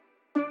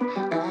Love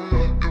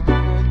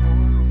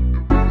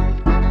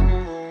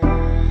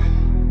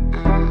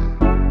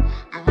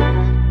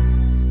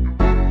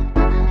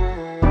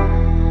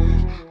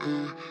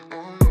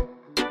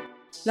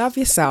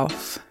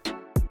yourself.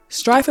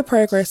 Strive for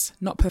progress,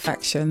 not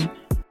perfection.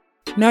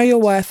 Know your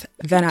worth,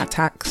 then act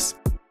tax.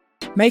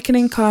 Make an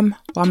income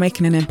while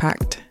making an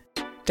impact.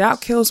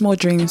 Doubt kills more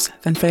dreams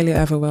than failure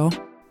ever will.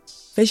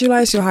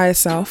 Visualize your higher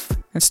self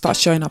and start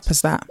showing up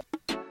as that.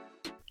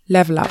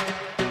 Level up.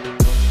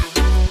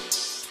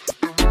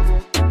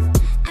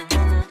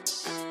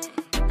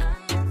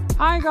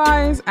 Hi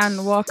guys,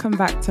 and welcome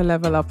back to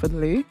Level Up with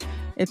Lou.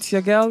 It's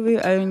your girl Lou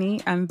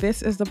Oni, and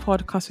this is the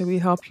podcast where we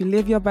help you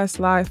live your best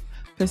life,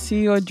 pursue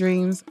your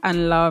dreams,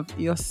 and love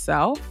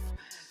yourself.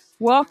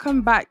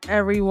 Welcome back,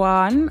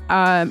 everyone.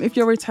 If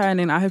you're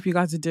returning, I hope you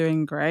guys are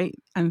doing great.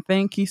 And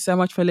thank you so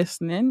much for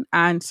listening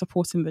and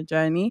supporting the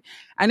journey.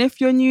 And if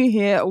you're new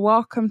here,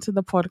 welcome to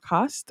the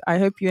podcast. I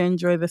hope you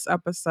enjoy this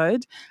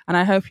episode and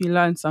I hope you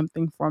learned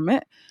something from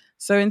it.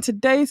 So in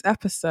today's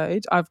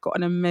episode, I've got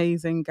an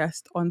amazing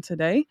guest on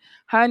today.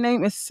 Her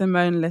name is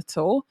Simone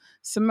Little.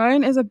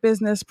 Simone is a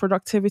business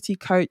productivity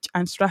coach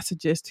and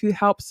strategist who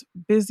helps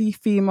busy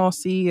female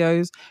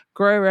CEOs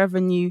grow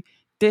revenue,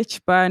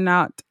 ditch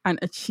burnout, and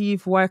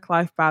achieve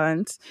work-life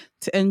balance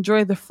to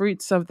enjoy the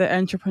fruits of their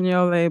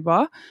entrepreneurial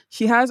labor.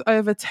 She has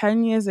over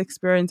 10 years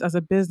experience as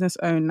a business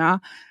owner,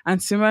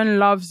 and Simone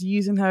loves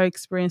using her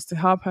experience to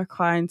help her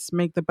clients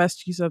make the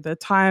best use of their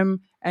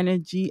time,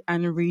 energy,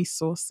 and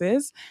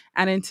resources.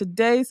 And in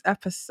today's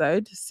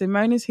episode,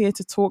 Simone is here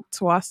to talk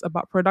to us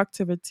about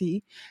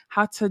productivity,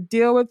 how to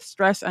deal with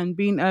stress and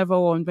being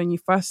overwhelmed when you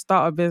first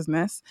start a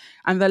business,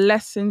 and the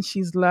lessons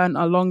she's learned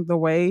along the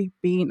way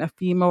being a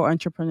female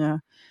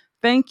entrepreneur.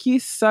 Thank you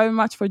so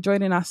much for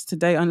joining us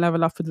today on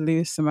Level Up with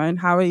Lou. Simone,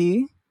 how are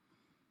you?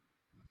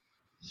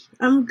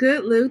 I'm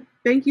good, Lou.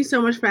 Thank you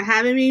so much for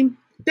having me.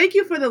 Thank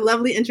you for the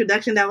lovely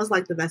introduction. That was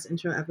like the best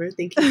intro ever.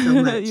 Thank you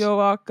so much. You're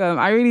welcome.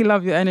 I really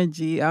love your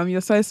energy. You're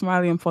so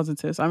smiley and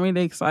positive. So I'm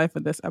really excited for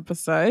this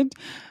episode.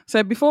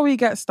 So before we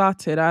get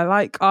started, I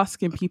like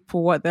asking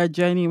people what their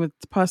journey with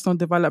personal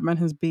development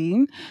has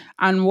been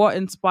and what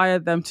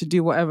inspired them to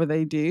do whatever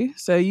they do.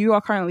 So you are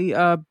currently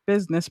a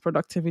business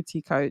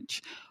productivity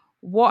coach.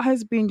 What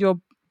has been your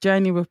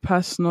journey with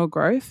personal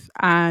growth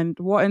and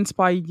what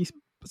inspired you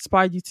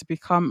to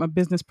become a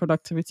business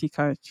productivity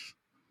coach?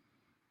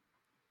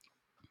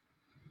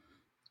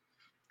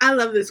 I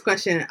love this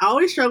question. I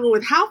always struggle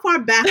with how far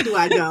back do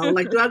I go?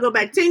 Like, do I go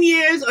back 10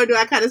 years or do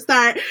I kind of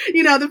start,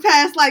 the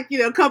past,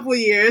 couple of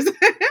years?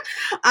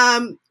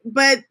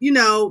 But,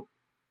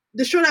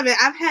 the short of it,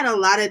 I've had a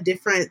lot of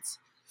different,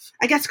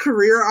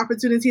 career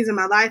opportunities in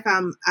my life.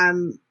 I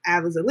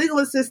was a legal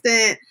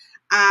assistant.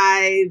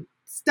 I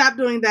stopped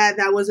doing that.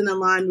 That wasn't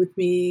aligned with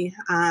me.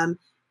 I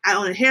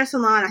own a hair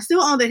salon. I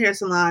still own the hair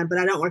salon, but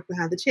I don't work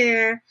behind the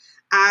chair.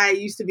 I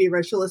used to be a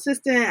virtual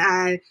assistant.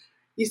 I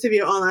used to be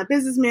an online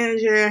business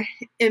manager.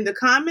 And the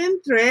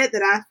common thread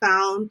that I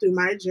found through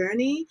my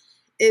journey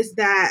is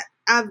that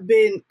I've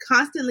been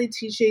constantly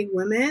teaching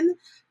women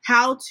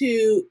how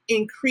to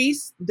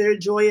increase their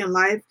joy in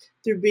life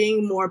through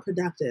being more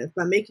productive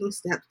by making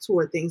steps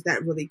toward things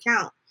that really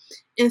count.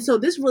 And so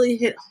this really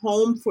hit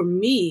home for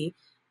me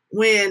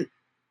when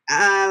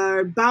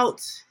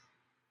about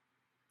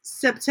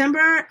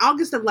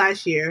August of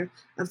last year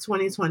of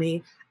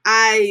 2020,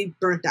 I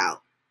burnt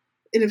out.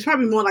 And it was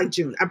probably more like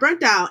June. I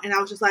burnt out and I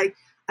was just like,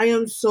 I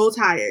am so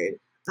tired.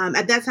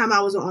 At that time,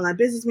 I was an online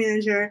business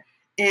manager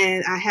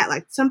and I had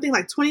something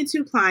like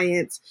 22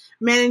 clients,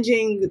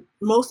 managing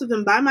most of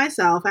them by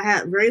myself. I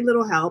had very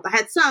little help. I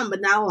had some,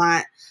 but not a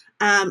lot.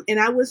 And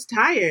I was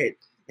tired.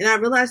 And I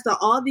realized that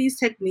all these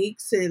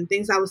techniques and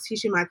things I was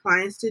teaching my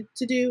clients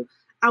to do,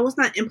 I was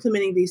not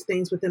implementing these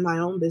things within my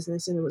own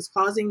business, and it was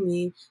causing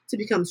me to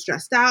become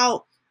stressed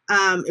out.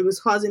 It was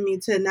causing me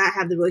to not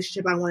have the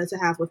relationship I wanted to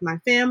have with my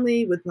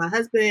family, with my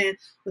husband,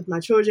 with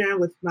my children,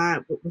 with my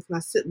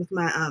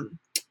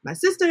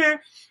sister,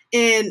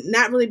 and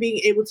not really being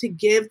able to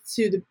give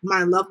to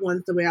my loved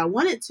ones the way I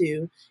wanted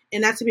to,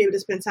 and not to be able to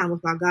spend time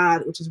with my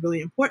God, which is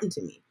really important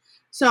to me.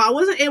 So I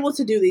wasn't able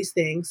to do these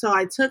things. So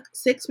I took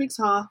 6 weeks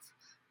off.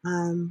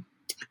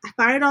 I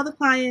fired all the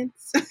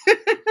clients.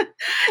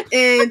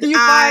 And you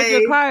fired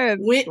your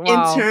clients. Went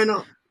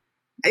internal.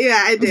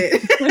 Yeah, I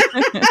did.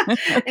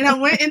 And I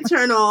went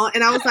internal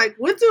and I was like,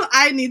 what do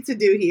I need to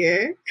do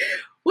here?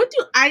 What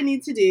do I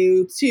need to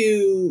do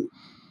to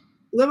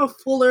live a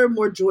fuller,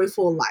 more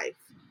joyful life?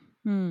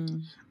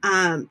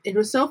 It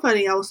was so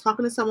funny. I was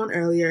talking to someone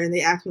earlier and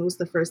they asked me what's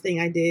the first thing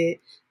I did.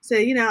 So,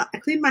 I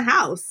cleaned my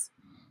house.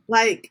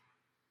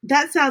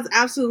 That sounds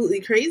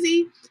absolutely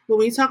crazy. But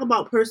when you talk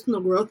about personal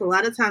growth, a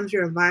lot of times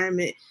your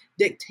environment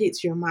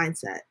dictates your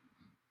mindset.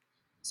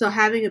 So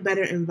having a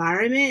better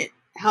environment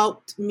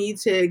helped me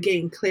to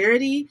gain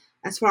clarity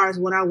as far as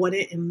what I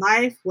wanted in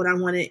life, what I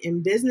wanted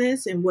in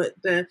business, and what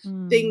the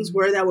things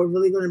were that were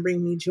really going to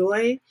bring me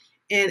joy.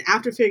 And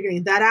after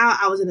figuring that out,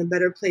 I was in a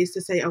better place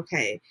to say,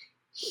 okay,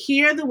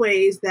 here are the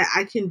ways that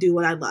I can do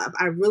what I love.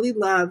 I really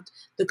loved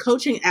the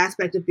coaching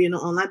aspect of being an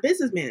online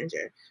business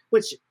manager,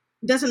 which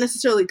doesn't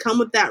necessarily come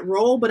with that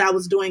role, but I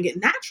was doing it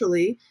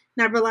naturally.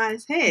 And I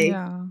realized, hey,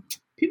 Yeah.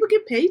 people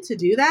get paid to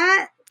do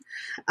that.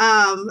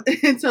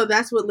 And so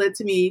that's what led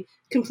to me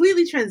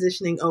completely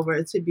transitioning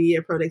over to be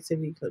a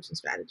productivity coach and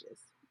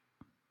strategist.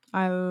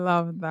 I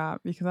love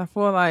that because I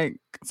feel like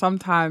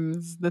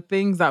sometimes the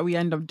things that we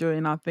end up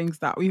doing are things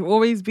that we've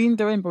always been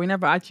doing, but we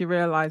never actually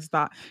realized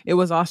that it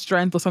was our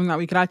strength or something that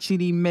we could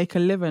actually make a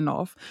living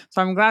of.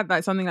 So I'm glad that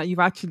it's something that you've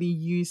actually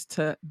used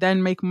to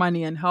then make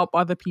money and help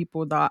other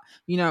people that,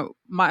 you know,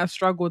 might have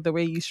struggled the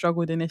way you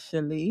struggled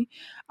initially.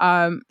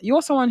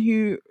 You're someone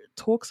who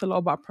talks a lot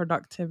about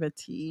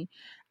productivity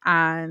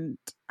and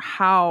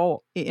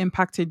how it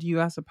impacted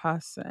you as a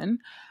person.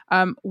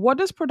 What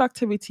does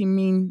productivity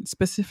mean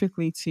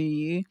specifically to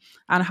you,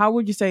 and how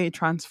would you say it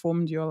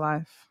transformed your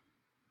life?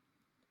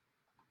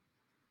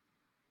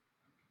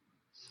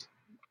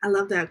 I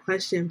love that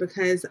question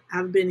because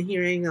I've been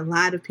hearing a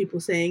lot of people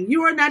saying,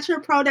 you are not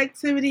your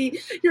productivity.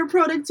 Your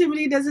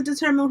productivity doesn't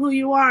determine who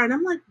you are. And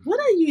I'm like, what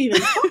are you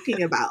even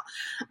talking about?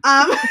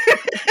 Um,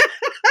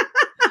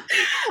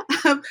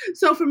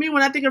 so for me,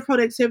 when I think of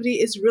productivity,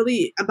 it's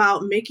really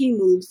about making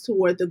moves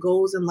toward the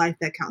goals in life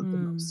that count the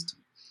most.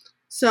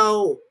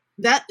 So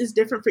that is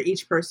different for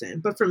each person.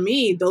 But for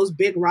me, those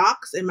big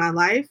rocks in my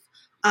life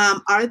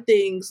are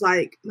things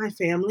like my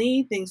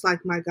family, things like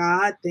my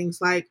God, things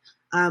like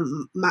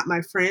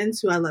my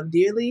friends who I love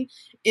dearly,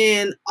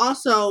 and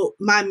also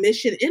my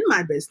mission in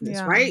my business,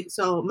 Yeah. right?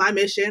 So my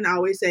mission, I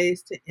always say,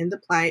 is to end the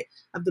plight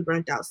of the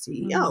burnt out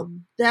CEO.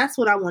 That's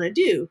what I want to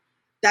do.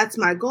 That's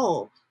my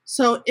goal.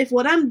 So if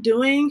what I'm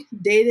doing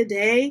day to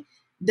day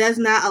does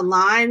not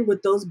align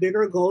with those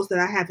bigger goals that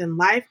I have in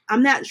life,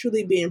 I'm not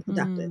truly being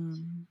productive.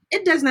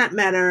 It does not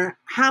matter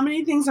how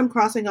many things I'm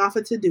crossing off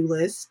a to-do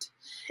list.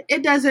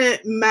 It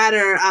doesn't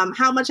matter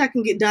how much I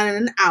can get done in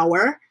an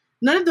hour.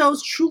 None of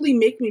those truly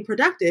make me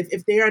productive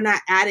if they are not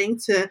adding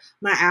to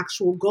my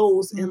actual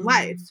goals in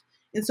life.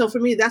 And so for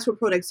me, that's what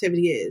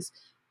productivity is.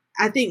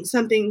 I think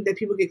something that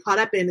people get caught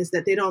up in is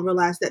that they don't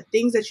realize that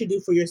things that you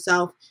do for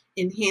yourself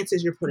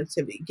enhances your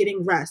productivity.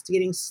 Getting rest,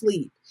 getting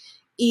sleep,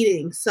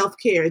 eating,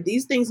 self-care.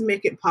 These things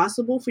make it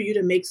possible for you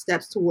to make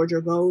steps toward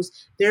your goals.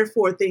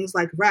 Therefore, things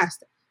like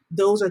rest,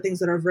 those are things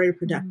that are very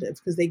productive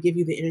because they give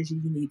you the energy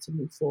you need to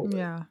move forward.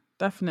 Yeah,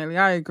 definitely.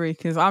 I agree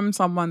because I'm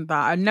someone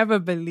that I never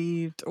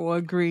believed or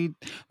agreed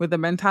with the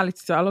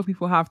mentality that a lot of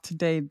people have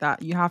today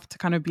that you have to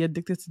kind of be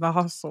addicted to the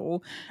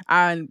hustle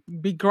and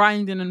be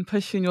grinding and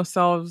pushing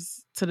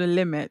yourselves to the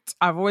limit.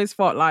 I've always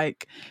felt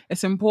like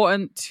it's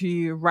important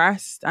to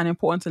rest and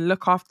important to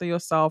look after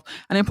yourself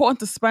and important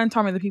to spend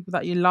time with the people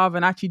that you love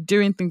and actually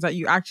doing things that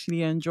you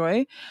actually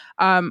enjoy.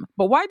 But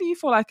why do you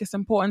feel like it's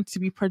important to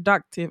be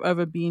productive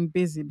over being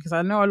busy? Because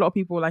I know a lot of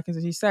people, like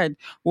as you said,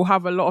 will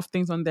have a lot of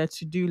things on their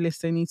to-do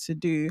list they need to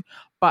do,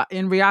 but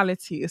in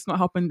reality, it's not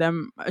helping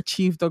them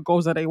achieve the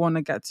goals that they want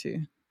to get to.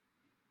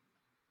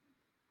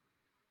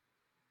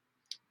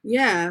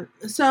 Yeah.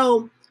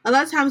 So a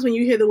lot of times when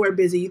you hear the word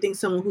busy, you think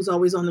someone who's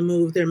always on the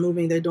move, they're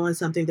moving, they're doing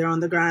something, they're on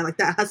the grind, like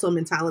that hustle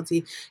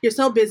mentality. You're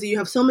so busy, you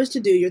have so much to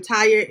do, you're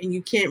tired, and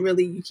you can't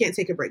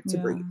take a break to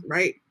breathe,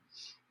 right?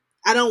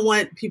 I don't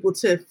want people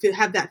to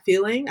have that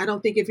feeling. I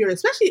don't think if you're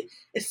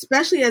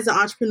especially as an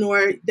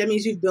entrepreneur, that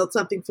means you've built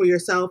something for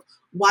yourself.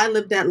 Why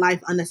live that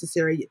life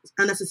unnecessarily?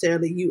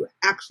 You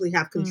actually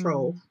have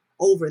control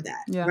over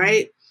that,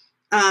 right?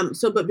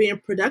 But being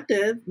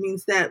productive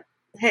means that,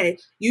 hey,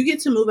 you get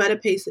to move at a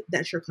pace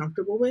that you're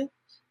comfortable with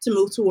to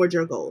move toward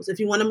your goals. If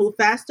you want to move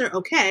faster,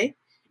 okay.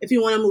 If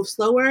you want to move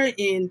slower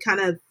and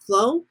kind of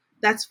flow,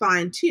 that's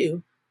fine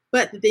too.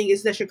 But the thing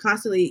is that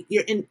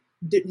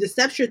the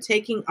steps you're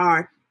taking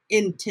are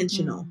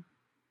intentional.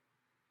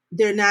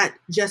 They're not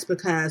just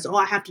because,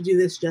 I have to do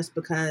this just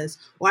because,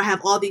 or I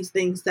have all these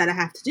things that I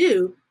have to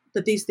do,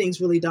 but these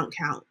things really don't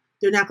count.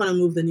 They're not going to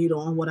move the needle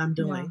on what I'm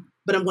doing,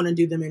 but I'm going to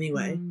do them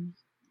anyway.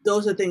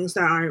 Those are things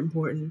that are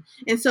important.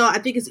 And so I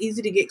think it's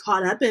easy to get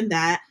caught up in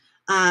that.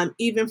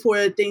 Even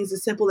for things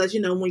as simple as,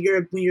 when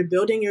you're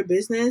building your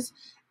business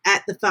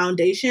at the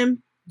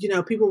foundation,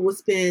 people will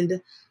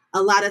spend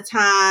a lot of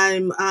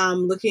time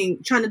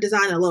trying to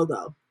design a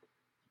logo.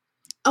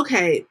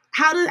 Okay,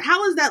 how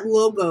is that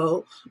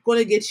logo going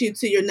to get you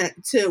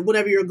to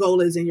whatever your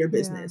goal is in your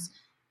business?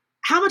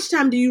 How much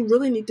time do you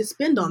really need to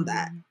spend on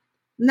that? I'm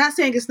not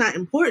saying it's not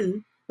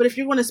important, but if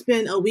you're going to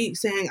spend a week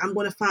saying, I'm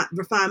going to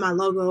refine my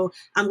logo,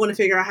 I'm going to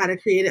figure out how to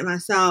create it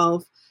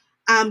myself,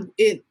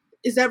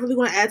 is that really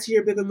going to add to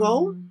your bigger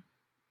goal?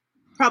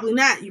 Probably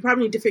not. You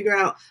probably need to figure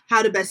out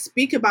how to best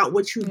speak about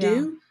what you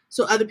do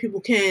so other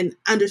people can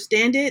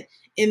understand it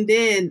and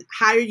then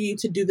hire you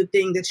to do the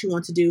thing that you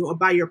want to do or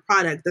buy your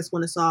product that's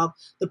going to solve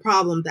the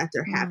problem that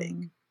they're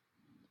having.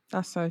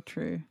 That's so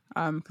true.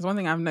 Because one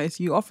thing I've noticed,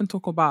 you often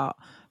talk about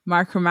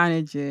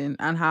micromanaging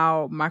and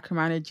how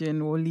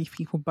micromanaging will leave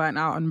people burnt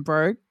out and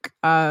broke.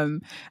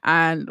 And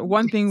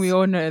one thing we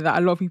all know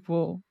that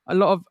a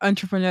lot of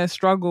entrepreneurs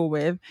struggle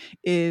with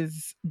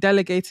is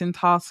delegating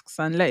tasks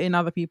and letting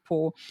other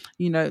people,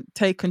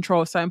 take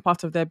control of certain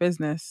parts of their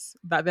business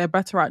that they're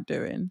better at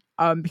doing.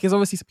 Because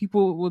obviously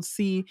people will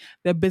see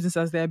their business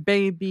as their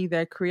baby,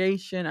 their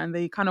creation, and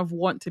they kind of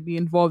want to be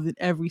involved in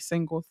every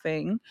single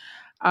thing.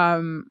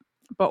 Um,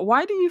 but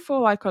why do you feel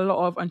like a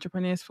lot of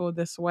entrepreneurs feel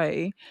this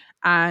way?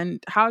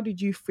 And how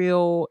did you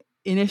feel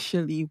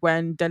initially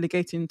when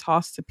delegating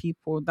tasks to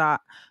people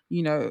that,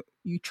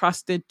 you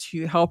trusted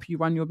to help you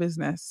run your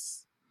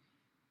business?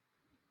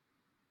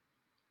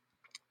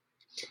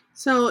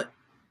 So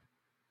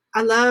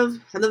I love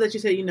that you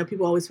said,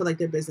 people always feel like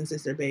their business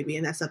is their baby.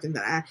 And that's something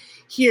that I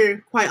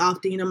hear quite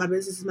often. My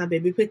business is my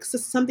baby, because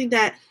it's something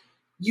that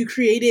you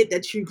created,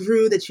 that you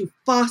grew, that you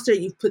fostered,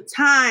 you've put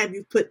time,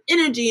 you've put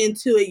energy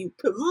into it, you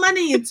put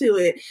money into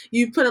it,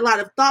 you put a lot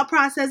of thought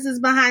processes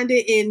behind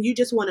it, and you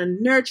just want to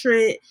nurture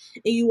it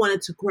and you want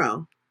it to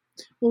grow.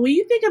 Well, when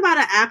you think about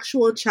an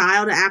actual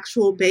child, an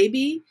actual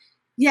baby,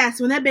 yes,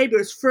 when that baby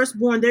is first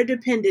born, they're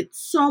dependent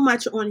so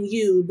much on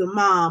you, the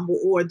mom,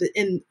 or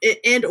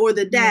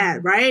the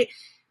dad, right?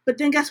 But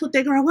then guess what?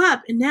 They grow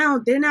up, and now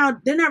they're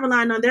not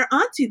relying on their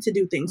auntie to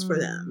do things for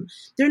them.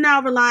 They're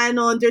now relying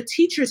on their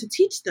teacher to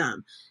teach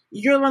them.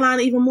 You're relying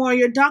even more on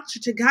your doctor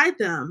to guide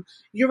them.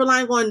 You're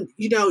relying on,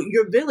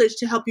 your village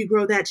to help you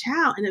grow that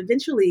child. And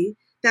eventually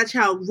that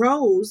child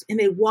grows and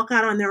they walk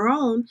out on their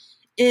own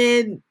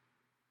and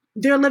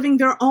they're living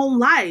their own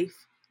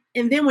life.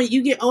 And then when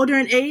you get older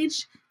in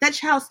age, that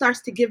child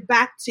starts to give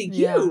back to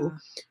you. Yeah.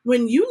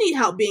 When you need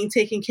help being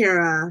taken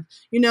care of,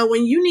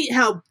 when you need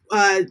help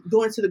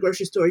going to the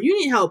grocery store, you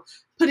need help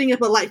putting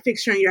up a light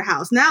fixture in your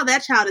house. Now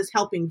that child is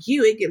helping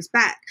you. It gives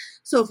back.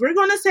 So if we're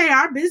going to say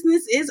our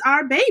business is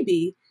our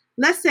baby,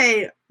 let's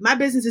say my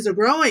business is a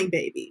growing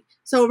baby.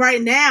 So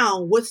right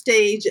now, what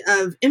stage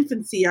of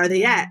infancy are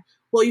they at?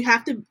 Well, you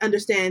have to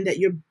understand that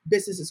your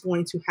business is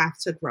going to have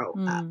to grow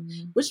up,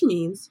 which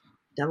means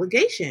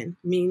delegation,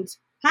 means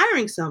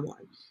hiring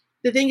someone.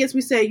 The thing is,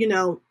 we say,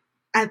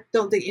 I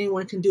don't think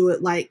anyone can do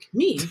it like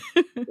me.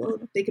 Well,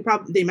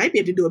 they might be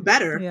able to do it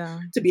better,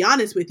 to be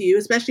honest with you,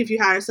 especially if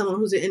you hire someone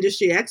who's an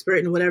industry expert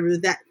in whatever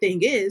that thing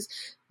is.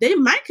 They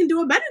might can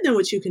do it better than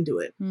what you can do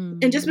it.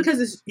 And just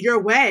because it's your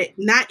way,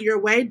 not your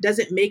way,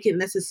 doesn't make it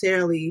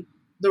necessarily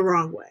the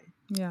wrong way.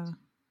 Yeah.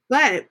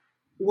 But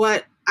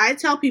what I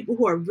tell people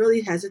who are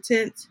really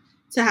hesitant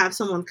to have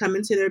someone come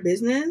into their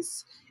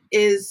business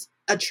is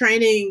a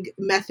training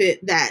method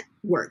that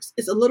works.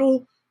 It's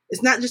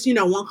not just,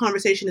 one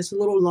conversation, it's a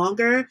little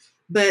longer,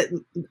 but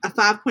a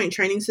 5-point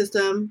training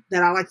system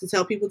that I like to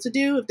tell people to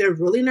do if they're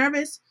really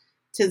nervous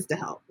tends to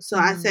help. So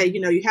I say,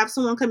 you have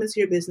someone come into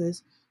your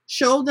business,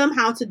 show them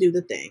how to do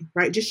the thing,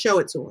 right? Just show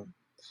it to them.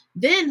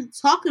 Then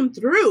talk them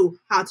through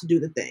how to do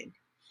the thing.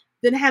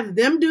 Then have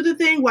them do the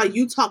thing while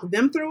you talk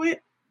them through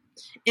it.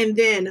 And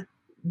then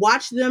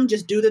watch them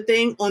just do the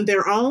thing on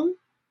their own.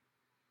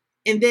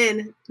 And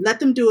then let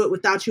them do it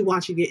without you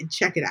watching it and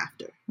check it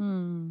after.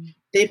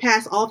 They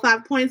pass all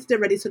 5 points, they're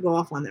ready to go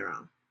off on their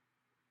own.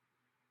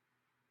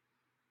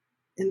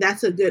 And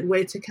that's a good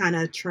way to kind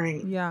of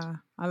train. Yeah,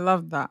 I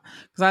love that.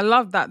 Because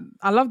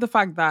I love the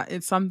fact that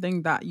it's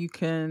something that you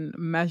can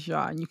measure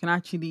and you can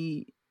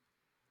actually,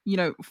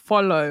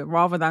 follow,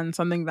 rather than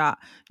something that,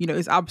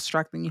 is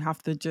abstract and you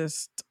have to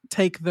just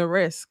take the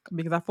risk.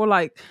 Because I feel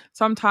like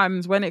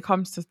sometimes when it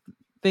comes to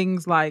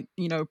things like,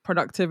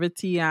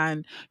 productivity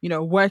and,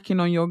 working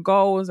on your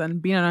goals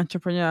and being an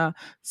entrepreneur,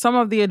 some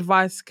of the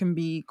advice can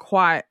be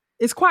quite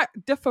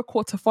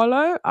difficult to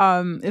follow.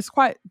 It's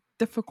quite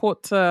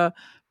difficult to,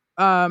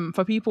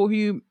 for people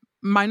who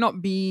might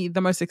not be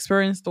the most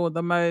experienced or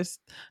the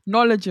most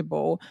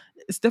knowledgeable.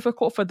 It's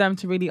difficult for them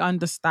to really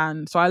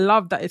understand. So I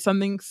love that it's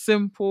something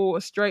simple,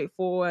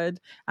 straightforward,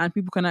 and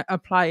people can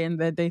apply in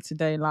their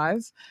day-to-day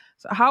lives.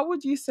 So how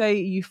would you say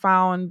you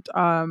found,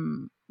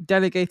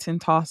 delegating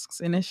tasks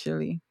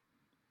initially?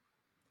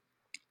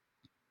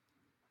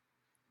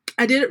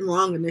 I did it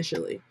wrong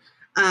initially.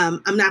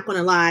 I'm not going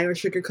to lie or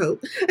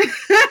sugarcoat.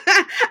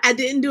 I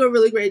didn't do a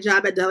really great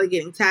job at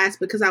delegating tasks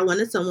because I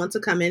wanted someone to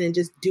come in and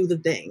just do the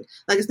thing.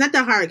 Like, it's not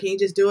that hard. Can you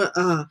just do it?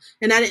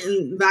 And I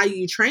didn't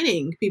value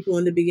training people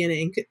in the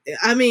beginning.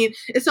 I mean,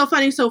 it's so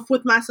funny. So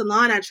with my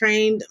salon, I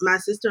trained my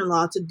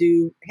sister-in-law to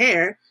do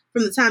hair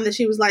from the time that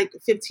she was like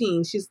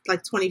 15. She's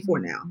like 24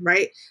 now,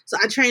 right? So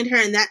I trained her,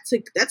 and that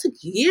took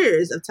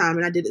years of time,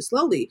 and I did it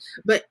slowly.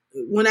 But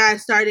when I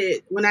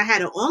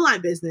had an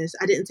online business,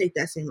 I didn't take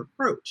that same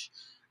approach.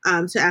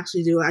 To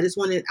actually do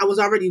it. I was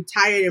already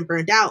tired and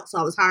burned out. So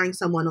I was hiring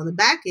someone on the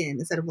back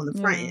end instead of on the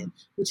front end,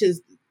 which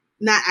is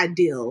not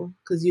ideal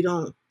because you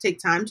don't take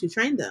time to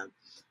train them.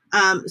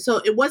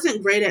 So it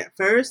wasn't great at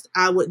first.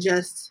 I would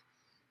just,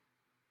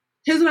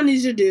 here's what I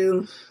need you to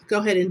do. Go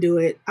ahead and do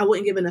it. I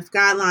wouldn't give enough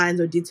guidelines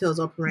or details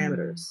or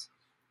parameters.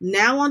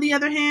 Now, on the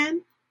other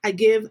hand,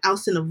 I'll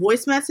send a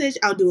voice message.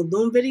 I'll do a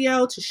Loom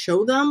video to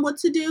show them what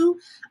to do.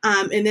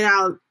 And then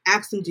I'll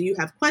ask them, do you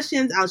have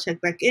questions? I'll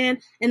check back in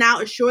and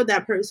I'll assure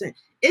that person,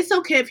 it's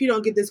okay if you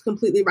don't get this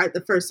completely right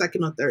the first,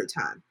 second, or third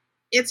time.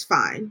 It's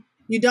fine.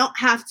 You don't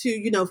have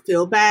to,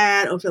 feel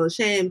bad or feel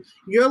ashamed.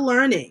 You're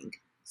learning.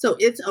 So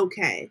it's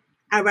okay.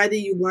 I'd rather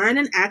you learn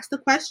and ask the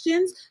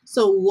questions.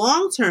 So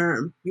long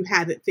term, you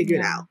have it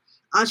figured out.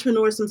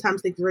 Entrepreneurs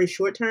sometimes think very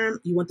short term.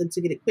 You want them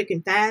to get it quick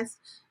and fast.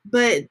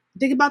 But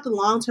think about the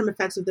long-term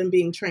effects of them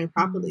being trained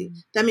properly.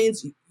 That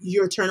means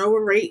your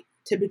turnover rate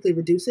typically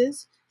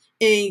reduces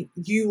and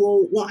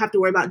you won't have to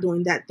worry about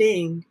doing that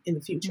thing in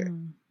the future.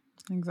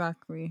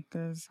 Exactly.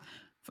 Because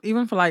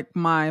even for like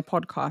my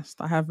podcast,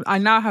 I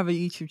now have a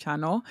YouTube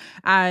channel,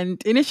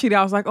 and initially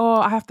I was like, oh,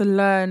 I have to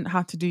learn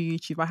how to do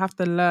YouTube. I have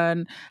to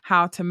learn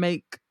how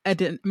to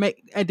edit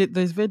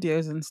those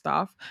videos and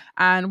stuff.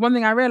 And one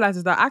thing I realized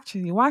is that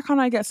actually, why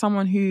can't I get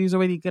someone who's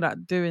already good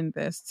at doing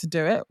this to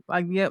do it?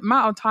 Like the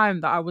amount of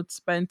time that I would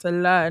spend to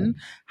learn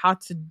how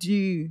to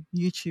do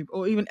YouTube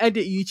or even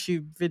edit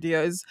YouTube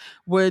videos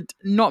would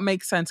not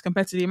make sense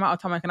compared to the amount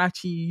of time I can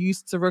actually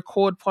use to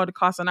record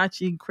podcasts and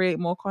actually create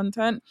more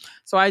content.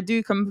 So I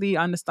do completely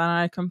understand.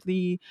 I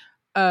completely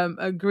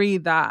agree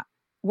that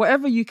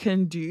whatever you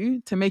can do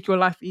to make your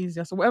life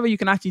easier, so whatever you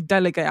can actually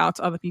delegate out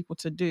to other people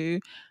to do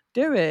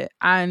it.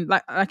 And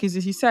like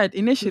as you said,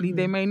 initially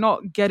they may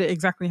not get it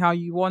exactly how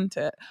you want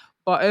it,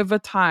 but over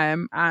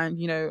time and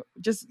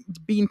just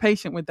being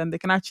patient with them, they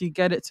can actually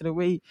get it to the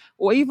way,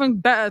 or even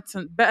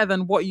better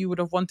than what you would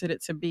have wanted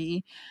it to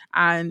be.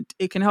 And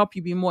it can help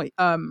you be more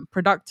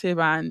productive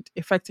and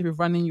effective with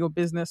running your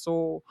business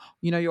or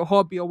your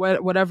hobby or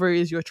whatever it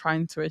is you're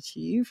trying to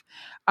achieve.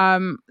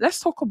 Let's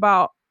talk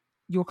about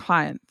your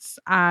clients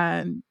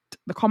and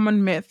the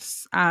common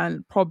myths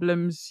and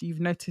problems you've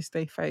noticed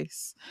they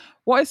face.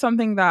 What are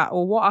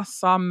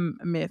some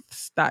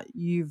myths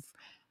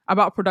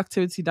about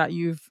productivity that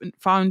you've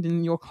found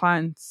in your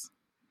clients?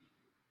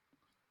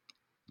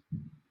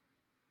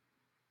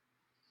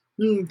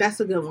 That's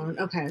a good one.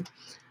 Okay.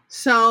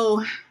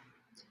 So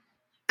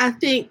I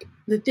think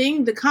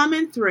the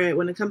common thread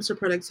when it comes to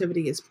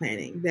productivity is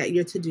planning, that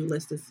your to-do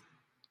list is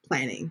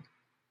planning.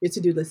 Your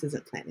to-do list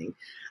isn't planning.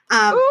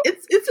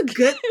 It's a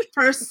good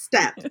first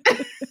step.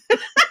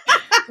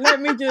 Let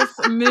me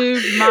just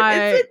move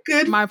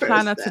my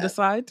planner to the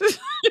side. This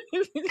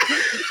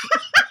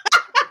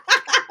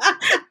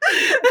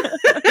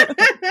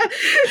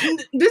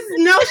is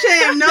no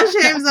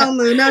shame zone,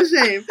 Lou, no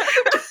shame.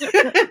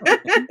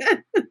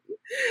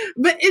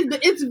 But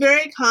it's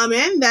very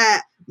common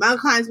that my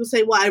clients will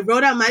say, well, I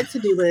wrote out my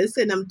to-do list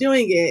and I'm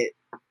doing it,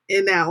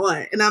 and now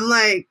what? And I'm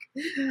like,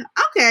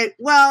 okay,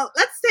 well,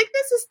 let's take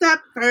this a step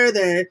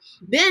further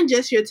than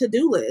just your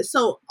to-do list.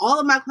 So all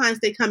of my clients,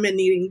 they come in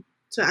needing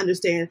to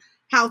understand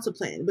how to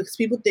plan, because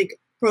people think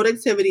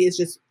productivity is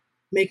just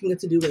making a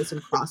to-do list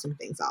and crossing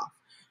things off,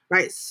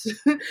 right?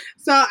 So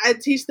I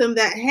teach them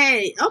that,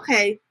 hey,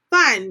 okay,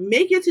 fine,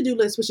 make your to-do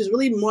list, which is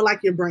really more like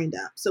your brain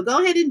dump. So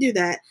go ahead and do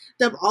that.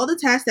 Dump all the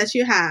tasks that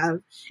you have.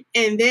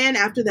 And then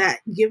after that,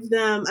 give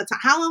them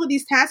how long are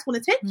these tasks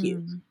going to take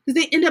you?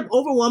 Because they end up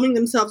overwhelming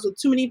themselves with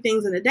too many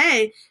things in a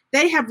day.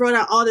 They have wrote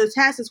out all their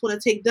tasks. It's going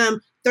to take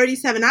them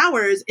 37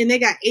 hours and they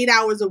got 8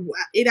 hours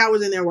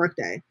in their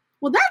workday.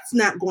 Well, that's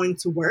not going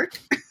to work.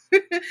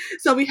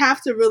 So we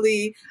have to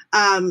really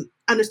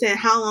understand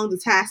how long the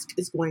task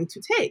is going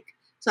to take.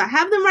 So I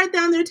have them write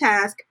down their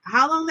task,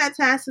 how long that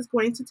task is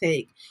going to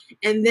take,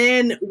 and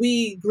then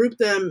we group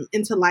them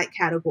into light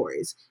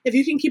categories. If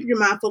you can keep your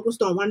mind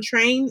focused on one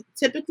train,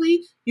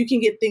 typically you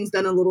can get things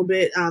done a little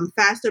bit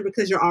faster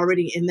because you're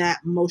already in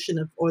that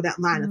motion or that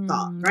line of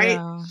thought,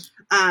 right?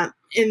 Yeah.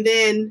 And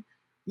then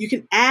you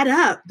can add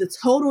up the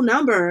total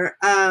number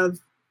of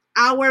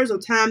hours or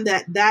time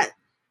that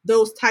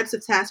those types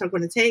of tasks are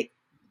going to take,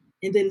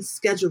 and then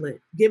schedule it.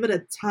 Give it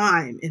a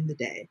time in the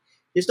day.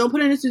 Just don't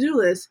put it in a to-do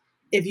list.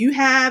 If you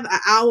have an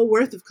hour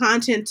worth of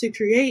content to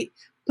create,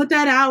 put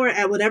that hour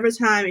at whatever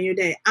time in your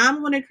day.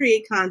 I'm going to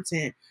create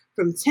content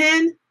from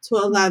 10 to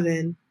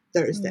 11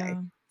 Thursday.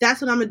 Yeah.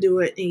 That's what I'm going to do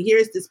it. And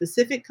here's the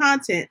specific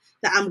content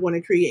that I'm going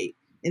to create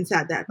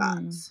inside that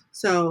box.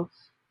 So,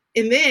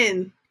 and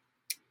then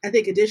I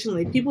think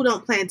additionally, people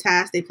don't plan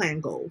tasks, they plan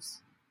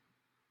goals.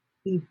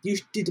 You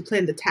need to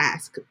plan the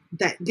task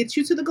that gets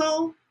you to the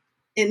goal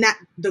and not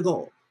the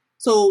goal.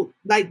 So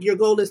like your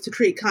goal is to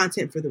create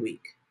content for the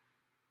week.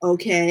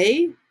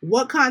 Okay,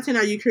 what content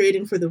are you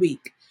creating for the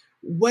week?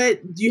 What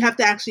you have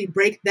to actually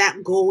break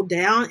that goal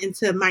down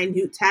into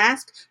minute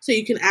tasks so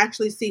you can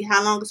actually see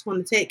how long it's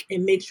going to take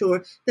and make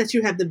sure that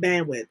you have the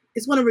bandwidth.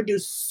 It's going to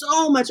reduce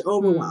so much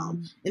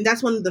overwhelm. And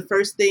that's one of the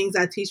first things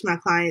I teach my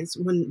clients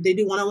when they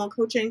do one-on-one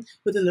coaching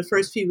within the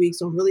first few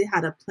weeks on really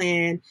how to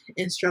plan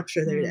and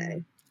structure their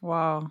day.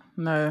 Wow,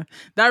 no,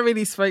 that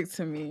really spoke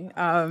to me.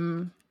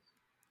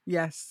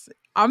 Yes.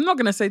 I'm not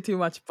gonna say too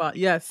much, but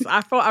yes,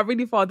 I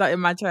really felt that in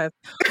my chest.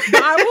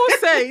 But I will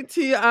say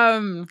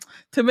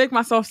to make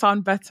myself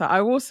sound better,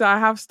 I will say I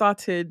have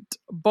started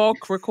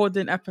bulk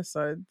recording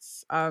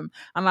episodes. And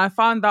I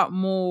found that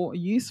more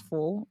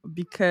useful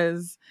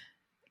because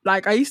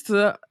like I used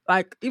to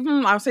like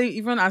even I'll say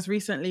even as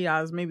recently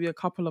as maybe a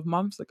couple of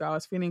months ago, I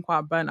was feeling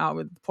quite burnt out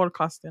with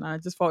podcasting. And I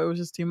just thought it was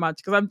just too much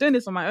because I'm doing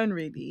this on my own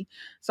really.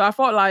 So I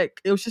felt like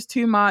it was just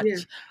too Yeah.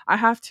 much. I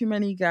have too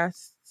many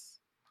guests.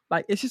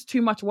 Like it's just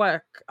too much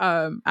work.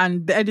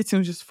 And the editing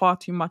was just far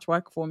too much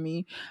work for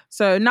me.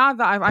 So now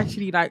that I've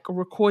actually like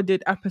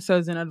recorded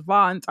episodes in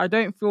advance, I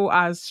don't feel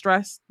as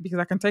stressed because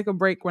I can take a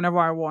break whenever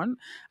I want.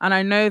 And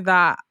I know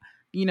that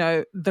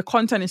the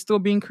content is still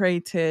being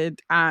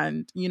created,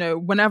 and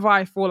whenever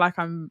I feel like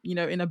I'm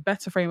in a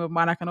better frame of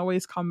mind, I can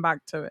always come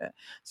back to it.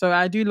 So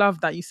I do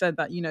love that you said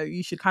that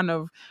you should kind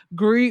of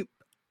group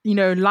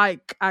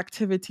like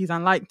activities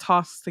and like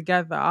tasks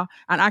together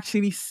and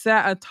actually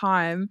set a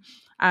time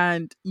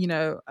and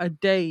a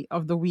day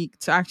of the week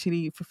to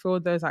actually fulfill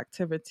those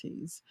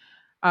activities.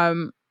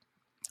 um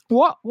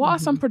what are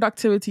some Mhm.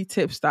 productivity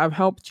tips that have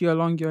helped you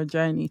along your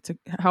journey to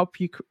help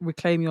you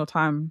reclaim your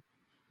time?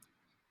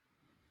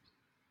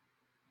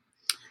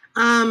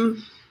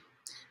 Um,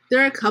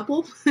 there are a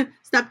couple.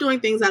 Stop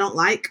doing things I don't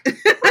like.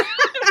 That's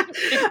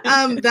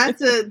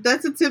a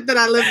tip that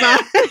I live by.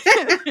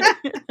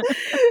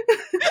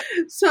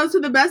 So to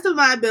the best of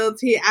my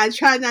ability, I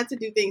try not to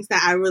do things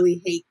that I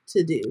really hate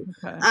to do.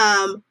 Okay.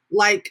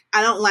 Like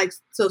I don't like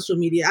social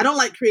media. I don't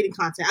like creating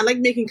content. I like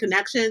making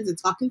connections and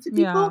talking to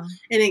people Yeah.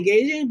 and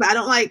engaging, but I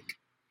don't like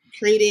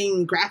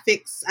creating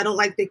graphics. I don't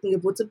like thinking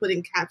of what to put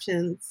in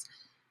captions.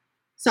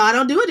 So I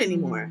don't do it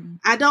anymore. Mm.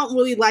 I don't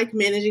really like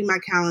managing my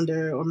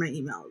calendar or my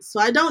emails.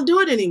 So I don't do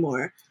it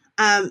anymore.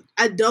 I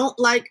don't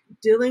like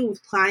dealing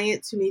with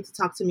clients who need to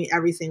talk to me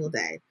every single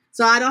day.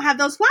 So I don't have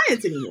those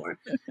clients anymore.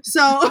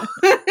 So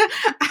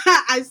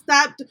I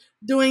stopped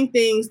doing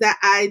things that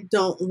I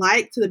don't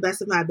like to the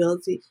best of my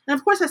ability. And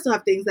of course, I still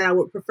have things that I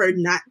would prefer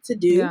not to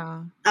do.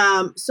 Yeah.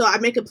 So I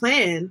make a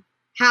plan.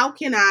 How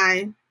can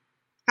I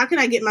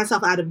get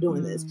myself out of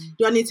doing this? Mm.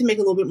 Do I need to make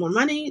a little bit more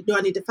money? Do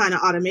I need to find an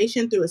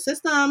automation through a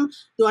system?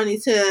 Do I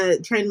need to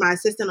train my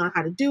assistant on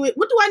how to do it?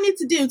 What do I need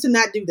to do to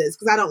not do this?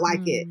 Because I don't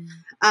like it.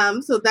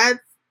 So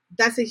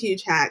that's a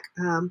huge hack.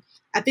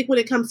 I think when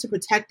it comes to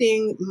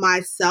protecting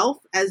myself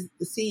as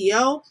the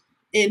CEO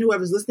and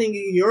whoever's listening,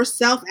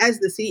 yourself as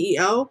the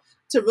CEO,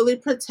 to really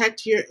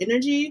protect your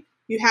energy,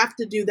 you have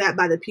to do that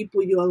by the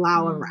people you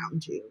allow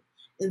around you.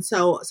 And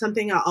so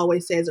something I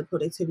always say is a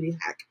productivity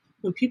hack.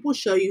 When people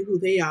show you who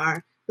they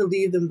are,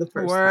 believe them the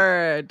first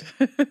Word.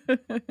 time.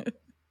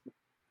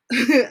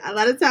 A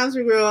lot of times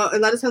we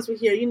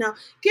hear,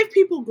 give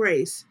people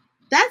grace.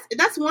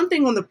 That's one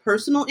thing on the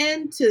personal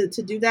end to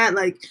do that.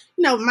 Like,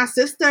 my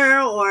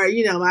sister or,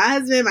 my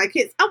husband, my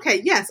kids.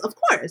 Okay, yes, of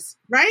course,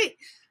 right?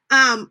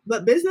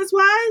 But business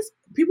wise,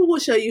 people will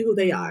show you who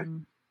they are.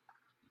 And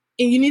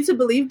you need to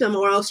believe them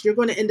or else you're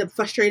going to end up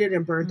frustrated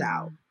and burned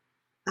out.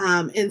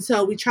 And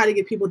so we try to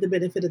give people the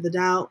benefit of the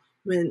doubt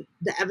when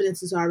the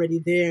evidence is already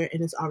there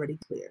and it's already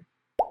clear.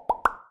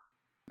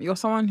 You're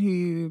someone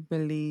who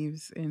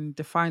believes in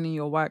defining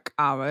your work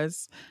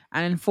hours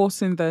and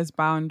enforcing those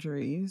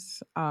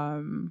boundaries.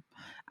 And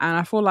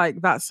I feel like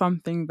that's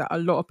something that a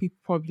lot of people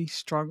probably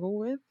struggle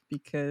with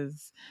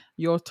because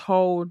you're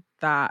told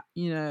that,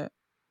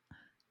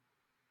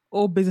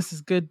 all business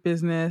is good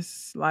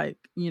business. Like,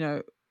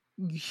 you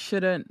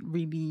shouldn't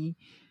really,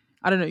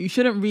 I don't know, you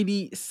shouldn't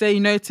really say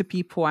no to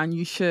people and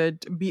you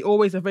should be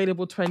always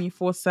available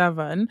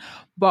 24/7.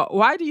 But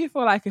why do you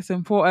feel like it's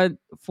important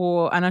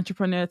for an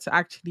entrepreneur to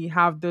actually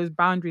have those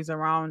boundaries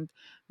around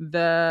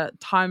the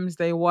times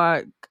they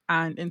work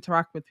and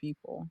interact with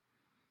people?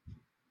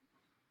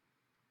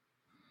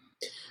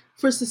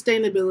 For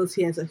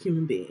sustainability as a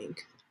human being.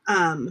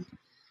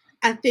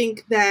 I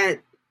think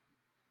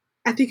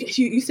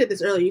you said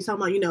this earlier. You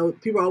talking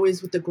about, people are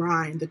always with the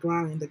grind.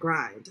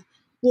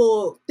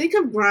 Well, think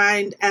of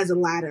grind as a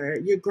ladder.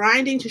 You're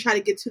grinding to try to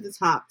get to the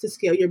top to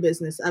scale your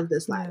business of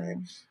this ladder.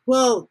 Yeah.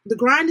 Well, the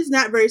grind is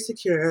not very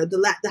secure.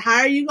 The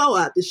higher you go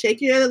up, the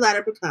shakier the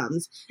ladder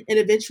becomes, and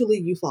eventually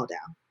you fall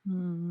down.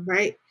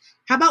 Right?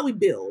 How about we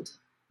build?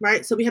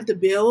 Right? So we have to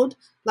build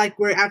like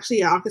we're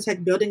actually an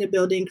architect building a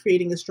building,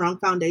 creating a strong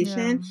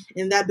foundation,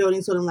 and that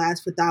building's going to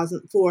last for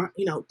thousands,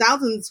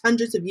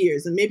 hundreds of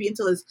years, and maybe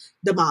until it's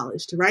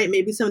demolished. Right?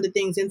 Maybe some of the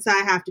things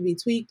inside have to be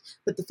tweaked,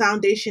 but the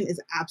foundation is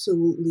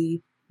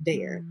absolutely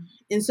there.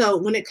 And so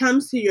when it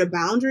comes to your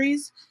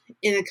boundaries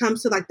and it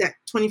comes to like that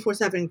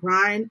 24/7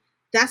 grind,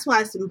 that's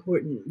why it's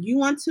important. You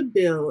want to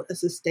build a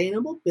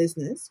sustainable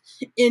business,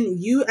 and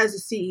you as a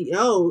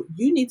CEO,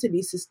 you need to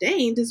be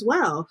sustained as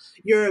well.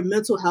 Your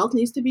mental health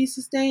needs to be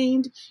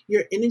sustained.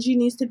 Your energy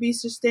needs to be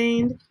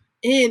sustained.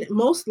 And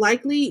most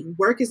likely,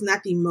 work is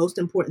not the most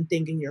important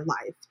thing in your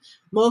life.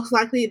 Most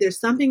likely, there's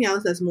something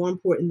else that's more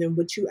important than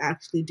what you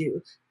actually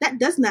do. That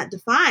does not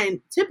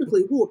define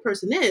typically who a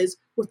person is,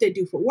 what they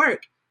do for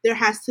work. There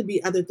has to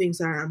be other things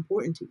that are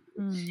important to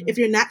you. If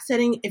you're not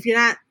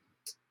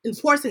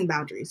enforcing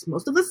boundaries.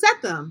 Most of us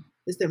set them.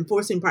 It's the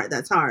enforcing part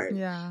that's hard.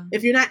 Yeah.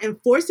 If you're not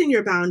enforcing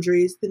your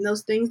boundaries, then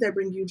those things that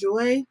bring you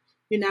joy,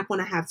 you're not going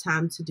to have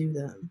time to do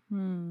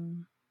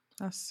them.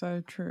 That's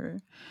so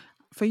true.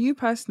 For you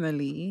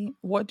personally,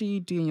 what do you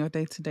do in your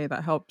day to day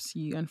that helps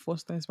you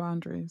enforce those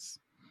boundaries?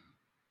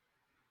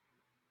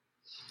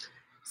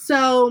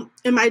 So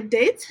in my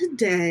day to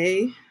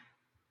day,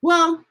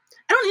 well,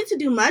 I don't need to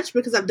do much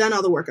because I've done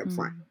all the work up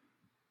front.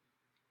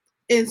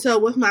 And so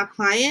with my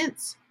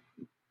clients,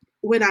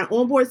 when I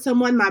onboard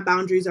someone, my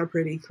boundaries are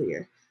pretty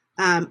clear.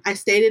 I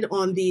stated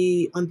on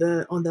the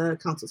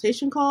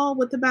consultation call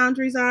what the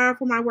boundaries are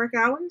for my work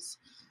hours.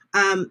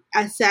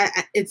 I said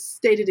it's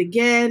stated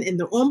again in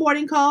the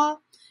onboarding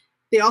call.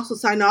 They also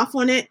sign off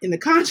on it in the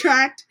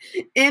contract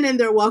and in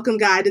their welcome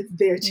guide. It's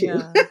there too.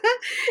 Yeah.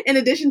 In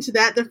addition to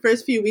that, the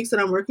first few weeks that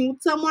I'm working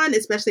with someone,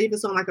 especially if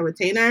it's on like a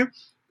retainer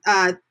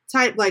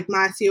type, like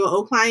my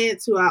COO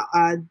clients who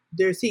are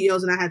they're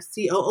CEOs and I have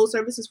COO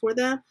services for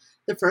them.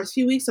 The first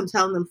few weeks, I'm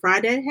telling them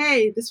Friday,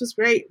 hey, this was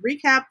great.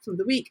 Recap from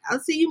the week. I'll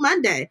see you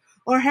Monday.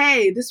 Or,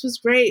 hey, this was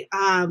great.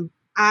 I'm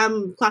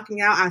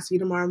clocking out. I'll see you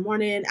tomorrow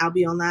morning. I'll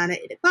be online at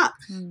 8 o'clock.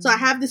 So I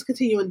have this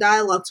continuing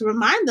dialogue to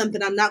remind them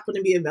that I'm not going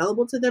to be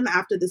available to them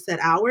after the set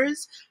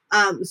hours.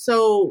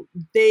 So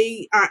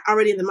they are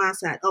already in the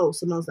mindset, oh,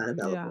 Simone's not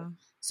available. Yeah.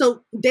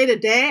 So day to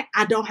day,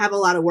 I don't have a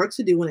lot of work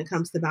to do when it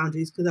comes to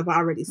boundaries because I've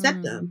already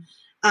set them.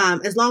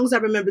 As long as I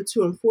remember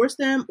to enforce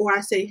them, or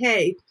I say,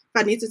 hey,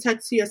 if I need to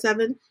text you at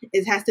 7,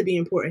 it has to be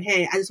important.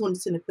 Hey, I just wanted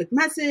to send a quick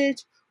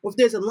message. Or if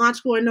there's a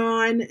launch going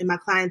on and my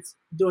client's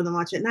doing the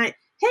launch at night,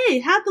 hey,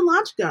 how'd the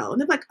launch go?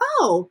 And they're like,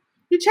 oh,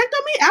 you checked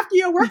on me after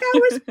your work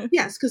hours?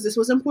 Yes, because this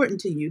was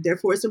important to you.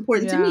 Therefore, it's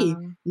important to me.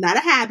 Not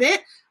a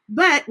habit.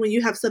 But when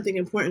you have something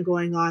important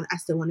going on, I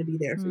still want to be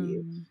there for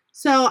you.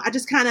 So I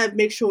just kind of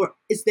make sure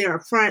it's there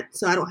up front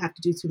so I don't have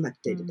to do too much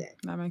day to day.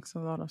 That makes a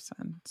lot of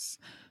sense.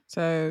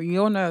 So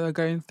you all know they're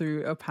going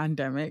through a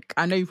pandemic.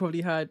 I know you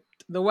probably heard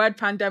the word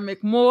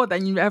pandemic more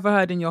than you've ever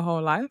heard in your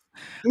whole life.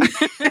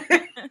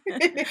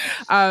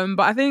 But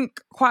I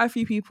think quite a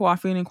few people are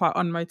feeling quite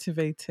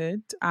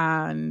unmotivated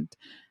and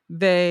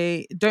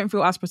they don't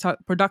feel as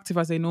productive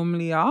as they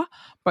normally are.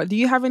 But do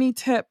you have any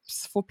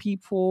tips for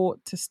people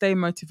to stay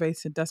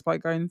motivated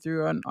despite going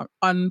through an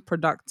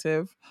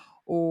unproductive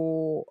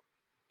or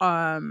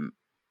I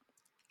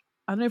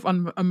don't know if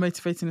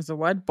unmotivating is a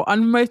word, but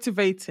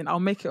unmotivating, I'll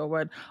make it a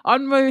word,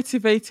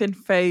 unmotivating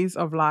phase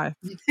of life?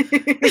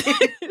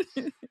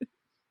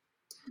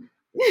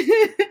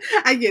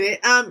 I get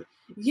it.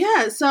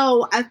 Yeah,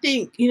 so I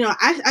think,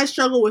 I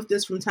struggle with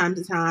this from time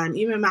to time.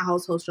 Even my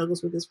household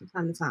struggles with this from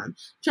time to time.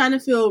 Trying to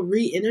feel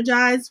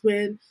re-energized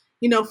when,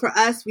 for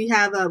us, we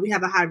have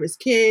a high-risk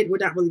kid. We're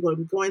not really going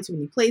to be going to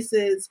many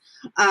places.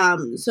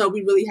 So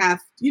we really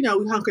have, we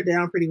hunker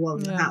down pretty well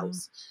in the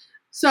house.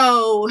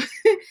 So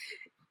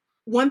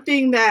one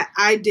thing that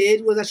I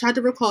did was I tried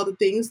to recall the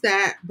things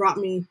that brought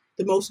me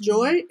the most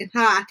joy and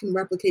how I can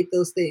replicate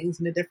those things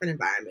in a different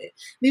environment.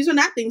 These are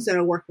not things that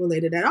are work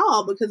related at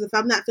all, because if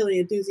I'm not feeling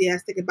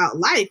enthusiastic about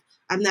life,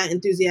 I'm not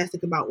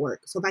enthusiastic about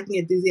work. So if I can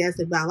get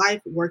enthusiastic about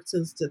life, work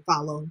tends to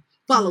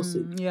follow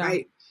suit,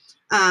 right?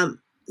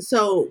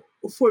 So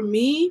for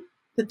me,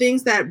 the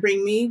things that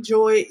bring me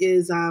joy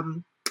is I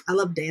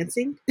love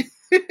dancing.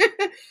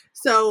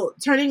 So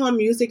turning on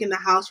music in the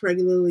house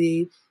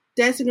regularly,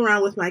 dancing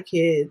around with my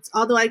kids.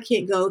 Although I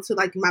can't go to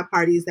like my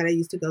parties that I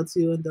used to go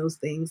to and those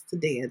things to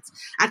dance,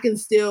 I can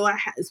still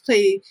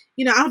play,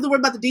 I don't have to worry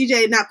about the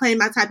DJ not playing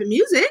my type of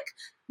music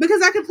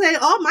because I can play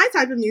all my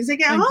type of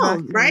music at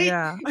home, right?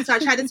 Yeah. So I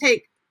try to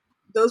take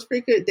those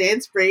frequent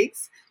dance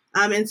breaks.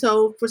 And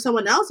so for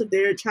someone else, if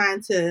they're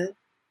trying to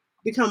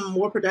become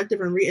more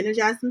productive and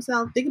re-energize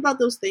themselves, think about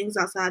those things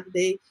outside that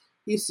they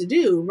used to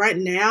do. Right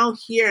now,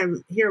 here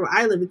where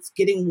I live, it's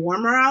getting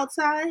warmer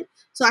outside,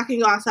 so I can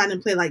go outside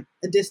and play like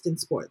a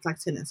distance sport, like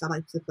tennis. I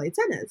like to play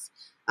tennis.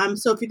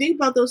 So if you think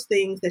about those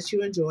things that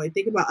you enjoy,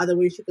 think about other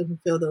ways you can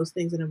fulfill those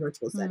things in a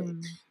virtual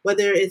setting.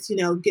 Whether it's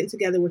getting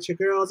together with your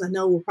girls. I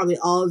know we're probably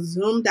all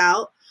zoomed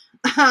out,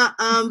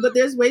 but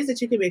there's ways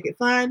that you can make it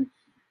fun.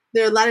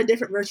 There are a lot of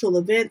different virtual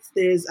events.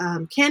 There's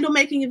candle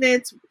making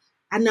events.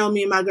 I know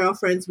me and my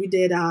girlfriends, we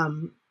did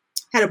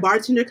had a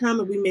bartender come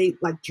and we made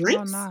like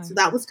drinks. Oh, nice. So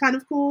that was kind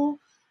of cool.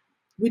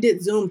 We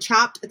did Zoom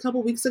Chopped a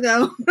couple weeks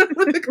ago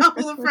with a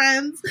couple of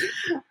friends.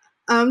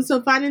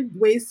 So finding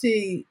ways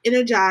to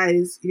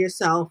energize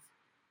yourself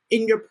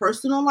in your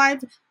personal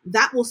life,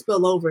 that will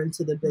spill over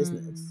into the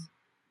business.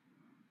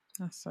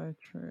 That's so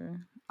true.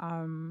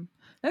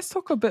 Let's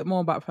talk a bit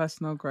more about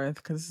personal growth,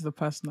 because this is a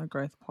personal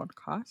growth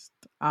podcast.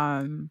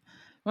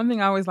 One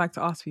thing I always like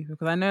to ask people,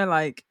 because I know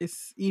like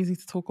it's easy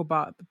to talk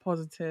about the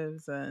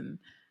positives and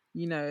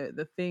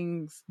the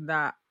things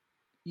that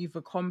you've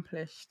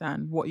accomplished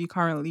and what you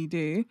currently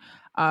do.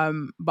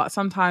 But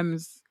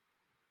sometimes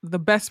the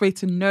best way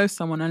to know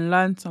someone and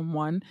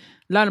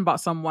learn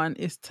about someone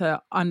is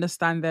to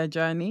understand their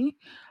journey.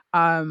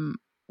 What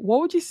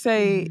would you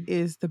say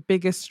is the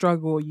biggest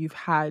struggle you've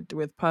had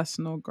with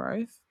personal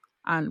growth,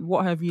 and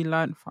what have you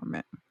learned from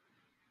it?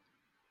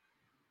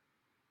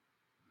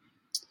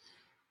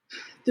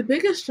 The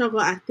biggest struggle,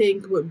 I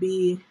think, would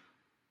be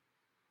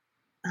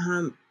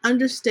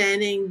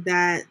understanding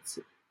that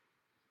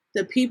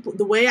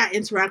the way I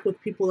interact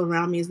with people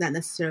around me is not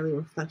necessarily a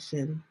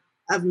reflection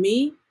of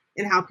me,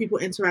 and how people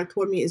interact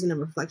toward me isn't a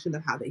reflection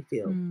of how they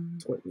feel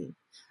toward me.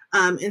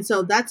 And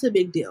so that's a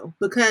big deal,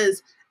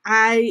 because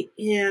I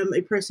am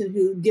a person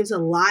who gives a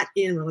lot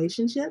in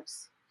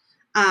relationships.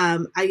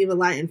 I give a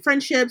lot in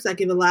friendships. I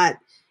give a lot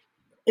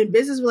in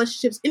business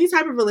relationships. Any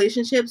type of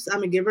relationships,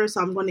 I'm a giver,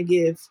 so I'm going to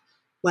give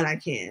what I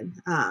can.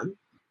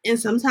 And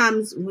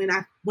sometimes when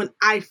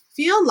I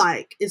feel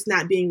like it's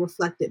not being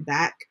reflected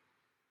back,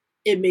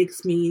 it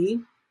makes me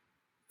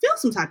feel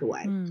some type of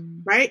way,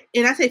 right?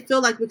 And I say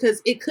feel like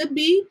because it could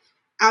be,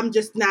 I'm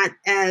just not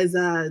as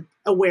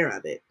aware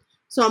of it.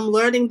 So I'm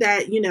learning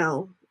that,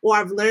 or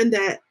I've learned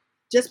that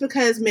just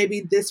because maybe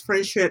this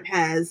friendship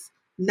has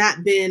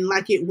not been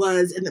like it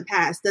was in the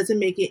past doesn't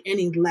make it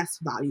any less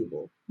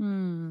valuable.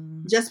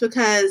 Just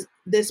because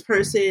this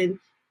person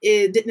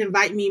didn't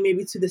invite me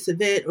maybe to this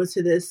event or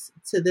to this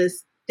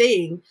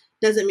thing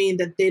doesn't mean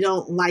that they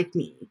don't like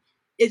me.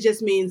 It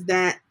just means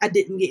that I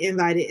didn't get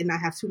invited, and I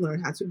have to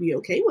learn how to be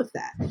okay with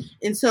that.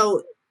 And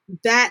so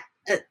that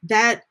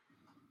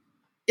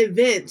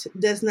event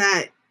does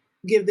not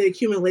give the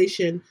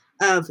accumulation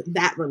of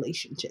that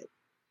relationship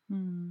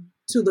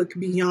to look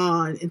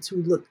beyond and to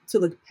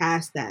look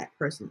past that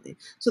personally.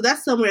 So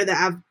that's somewhere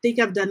that I think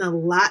I've done a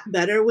lot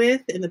better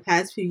with in the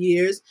past few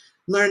years,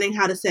 learning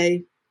how to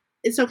say,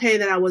 it's okay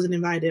that I wasn't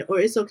invited, or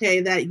it's okay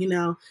that,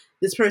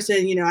 this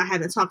person, I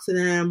haven't talked to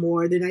them,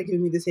 or they're not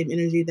giving me the same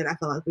energy that I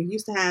felt like we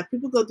used to have.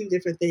 People go through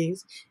different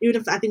things. Even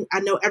if I think I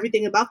know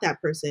everything about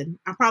that person,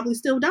 I probably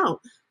still don't.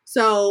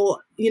 So,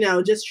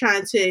 just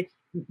trying to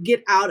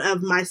get out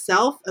of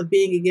myself of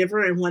being a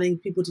giver and wanting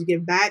people to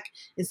give back,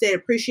 instead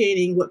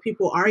appreciating what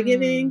people are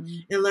giving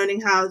and learning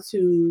how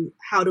to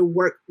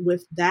work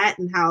with that,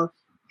 and how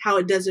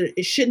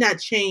it should not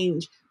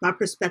change my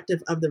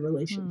perspective of the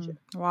relationship.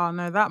 Wow,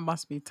 no, that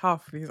must be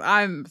tough, because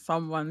I'm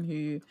someone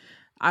who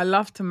I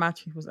love to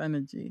match people's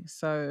energy.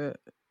 So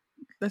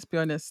let's be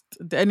honest,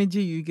 the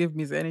energy you give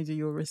me is the energy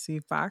you'll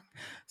receive back.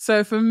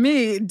 So for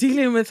me,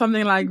 dealing with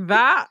something like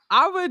that,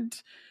 I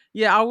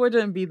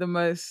wouldn't be the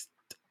most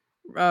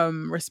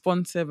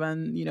responsive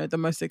and the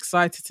most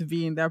excited to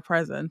be in their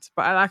presence.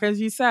 But like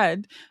as you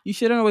said, you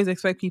shouldn't always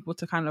expect people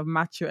to kind of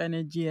match your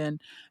energy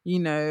and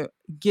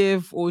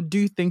give or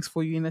do things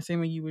for you in the same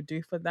way you would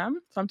do for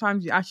them.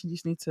 Sometimes you actually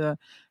just need to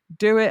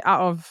do it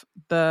out of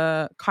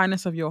the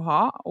kindness of your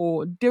heart,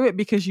 or do it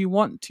because you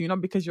want to, not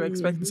because you're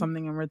expecting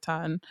something in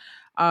return.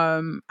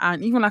 And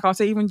even like I'll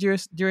say, even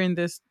during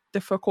this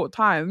difficult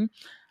time,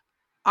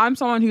 I'm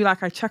someone who I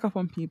check up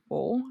on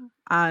people,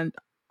 and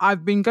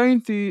I've been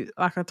going through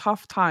a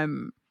tough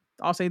time,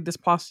 I'll say this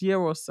past year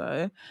or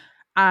so.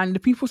 And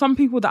some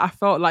people that I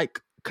felt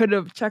like could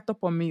have checked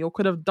up on me or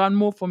could have done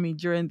more for me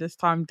during this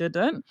time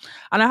didn't.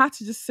 And I had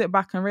to just sit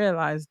back and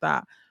realize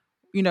that,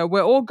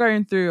 we're all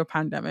going through a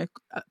pandemic.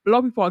 A lot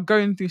of people are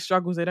going through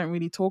struggles they don't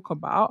really talk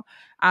about.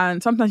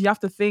 And sometimes you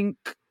have to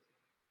think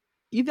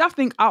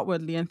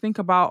outwardly and think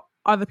about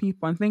other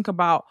people and think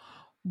about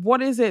what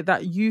is it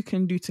that you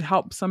can do to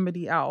help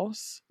somebody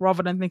else,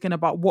 rather than thinking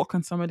about what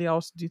can somebody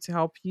else do to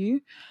help you.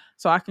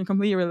 So I can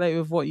completely relate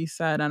with what you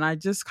said. And I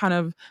just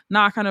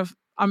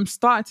I'm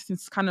starting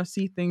to kind of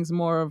see things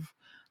more of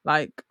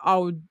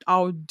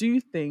I'll do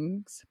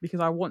things because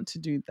I want to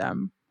do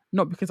them,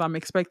 not because I'm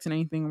expecting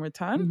anything in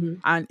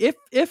return. And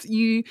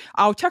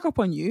I'll check up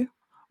on you,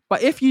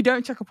 but if you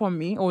don't check up on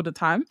me all the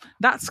time,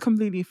 that's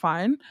completely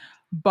fine.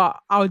 But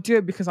I'll do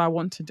it because I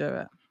want to do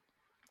it.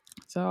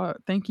 So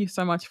thank you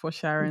so much for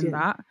sharing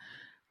that.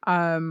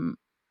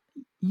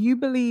 You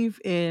believe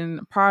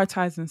in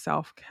prioritizing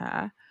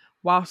self-care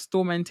while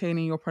still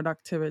maintaining your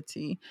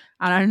productivity.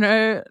 And I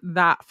know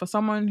that for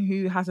someone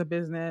who has a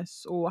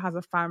business or has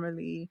a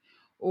family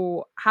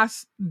or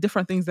has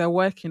different things they're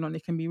working on,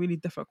 it can be really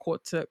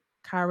difficult to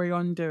carry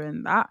on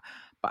doing that.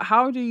 But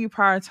how do you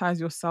prioritize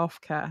your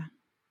self-care?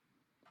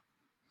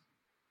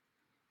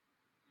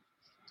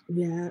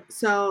 Yeah.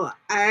 So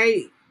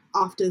I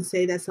often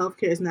say that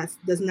self-care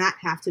does not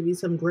have to be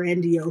some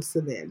grandiose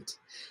event.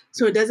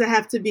 So it doesn't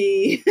have to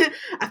be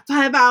a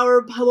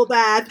 5-hour bubble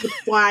bath with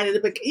wine in the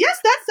book. Yes,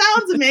 that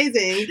sounds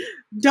amazing.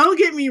 Don't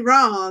get me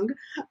wrong.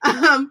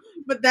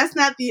 But that's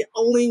not the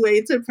only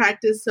way to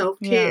practice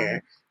self-care. Yeah.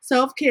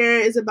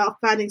 Self-care is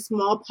about finding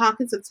small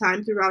pockets of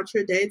time throughout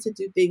your day to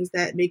do things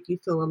that make you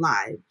feel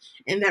alive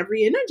and that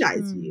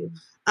re-energize you.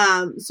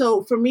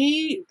 So for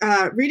me,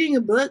 reading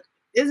a book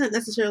isn't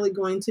necessarily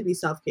going to be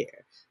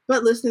self-care,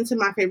 but listening to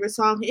my favorite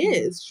song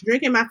is.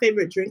 Drinking my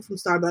favorite drink from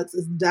Starbucks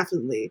is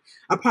definitely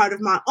a part of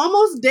my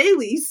almost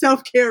daily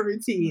self-care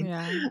routine.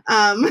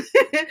 Yeah.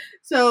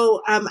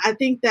 So I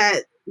think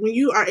that when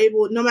you are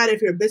able, no matter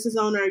if you're a business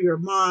owner, you're a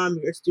mom,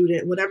 you're a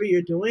student, whatever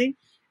you're doing,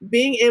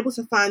 being able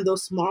to find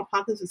those small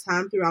pockets of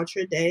time throughout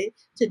your day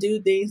to do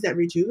things that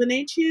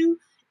rejuvenate you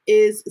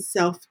is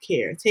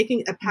self-care.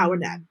 Taking a power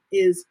nap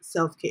is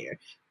self-care.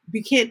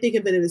 We can't think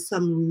of it as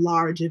some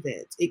large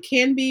event. It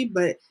can be,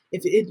 but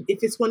if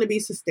it's going to be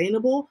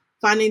sustainable,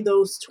 finding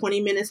those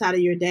 20 minutes out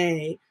of your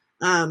day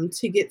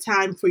to get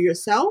time for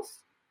yourself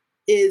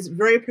is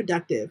very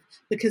productive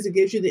because it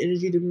gives you the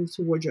energy to move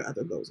towards your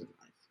other goals in life.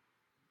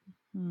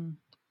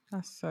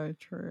 That's so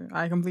true.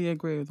 I completely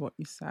agree with what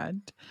you said.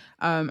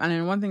 And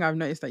then one thing I've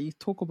noticed that you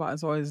talk about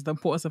as well is the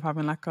importance of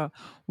having like a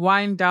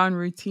wind down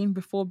routine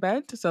before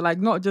bed. So like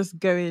not just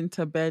going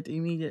to bed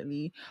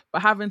immediately,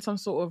 but having some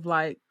sort of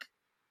like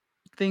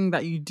thing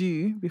that you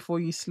do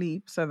before you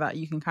sleep so that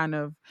you can kind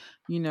of,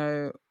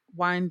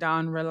 wind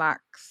down,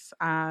 relax,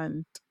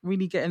 and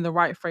really get in the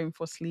right frame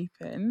for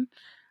sleeping.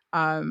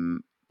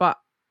 But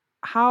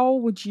how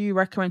would you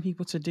recommend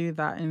people to do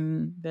that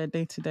in their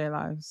day-to-day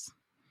lives?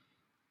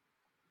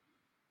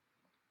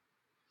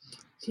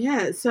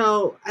 Yeah,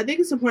 so I think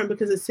it's important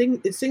because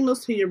it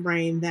signals to your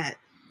brain that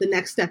the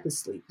next step is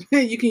sleep.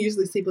 You can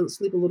usually sleep a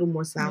little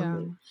more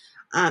soundly.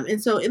 Yeah.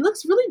 And so it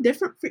looks really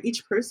different for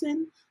each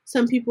person.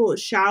 Some people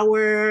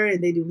shower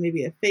and they do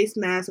maybe a face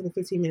mask, like a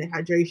 15-minute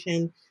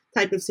hydration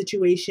type of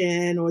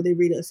situation, or they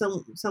read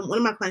one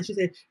of my clients,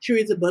 she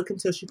reads a book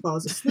until she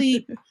falls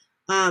asleep.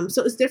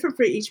 So it's different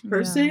for each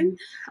person.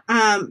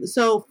 Yeah.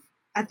 So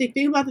I think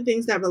about the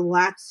things that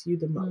relax you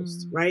the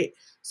most, right?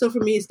 So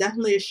for me, it's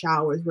definitely a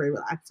shower is very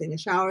relaxing. A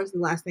shower is the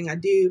last thing I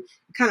do,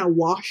 kind of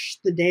wash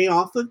the day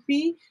off of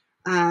me,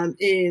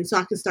 and so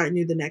I can start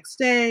new the next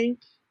day.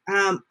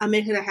 I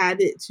make it a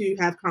habit to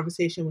have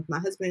conversation with my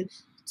husband.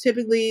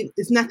 Typically,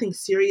 it's nothing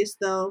serious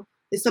though.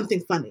 It's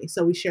something funny.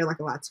 So we share like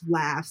lots of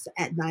laughs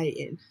at night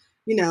and,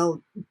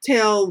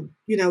 tell,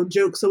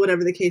 jokes or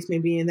whatever the case may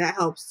be. And that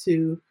helps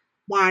to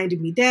wind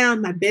me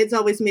down. My bed's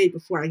always made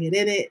before I get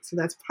in it. So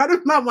that's part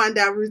of my wind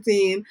down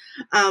routine.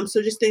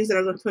 So just things that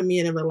are going to put me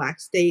in a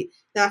relaxed state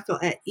that I feel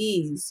at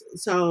ease.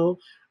 So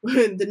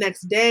the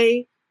next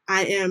day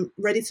I am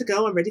ready to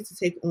go. I'm ready to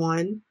take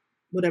on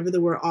whatever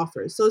the world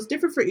offers. So it's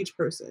different for each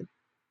person.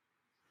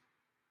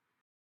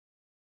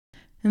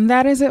 And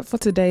that is it for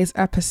today's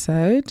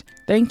episode.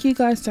 Thank you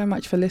guys so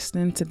much for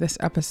listening to this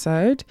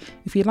episode.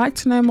 If you'd like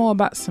to know more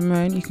about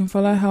Simone, you can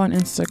follow her on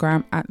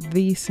Instagram at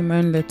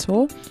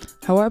 @TheSimoneLittle.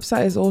 Her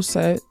website is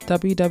also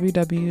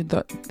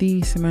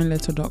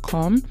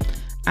www.thesimonelittle.com.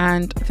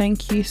 And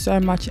thank you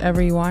so much,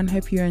 everyone.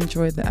 Hope you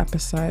enjoyed the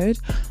episode.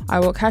 I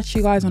will catch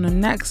you guys on the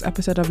next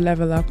episode of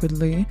Level Up with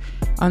Lou.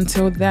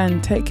 Until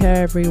then, take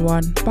care,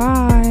 everyone.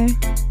 Bye.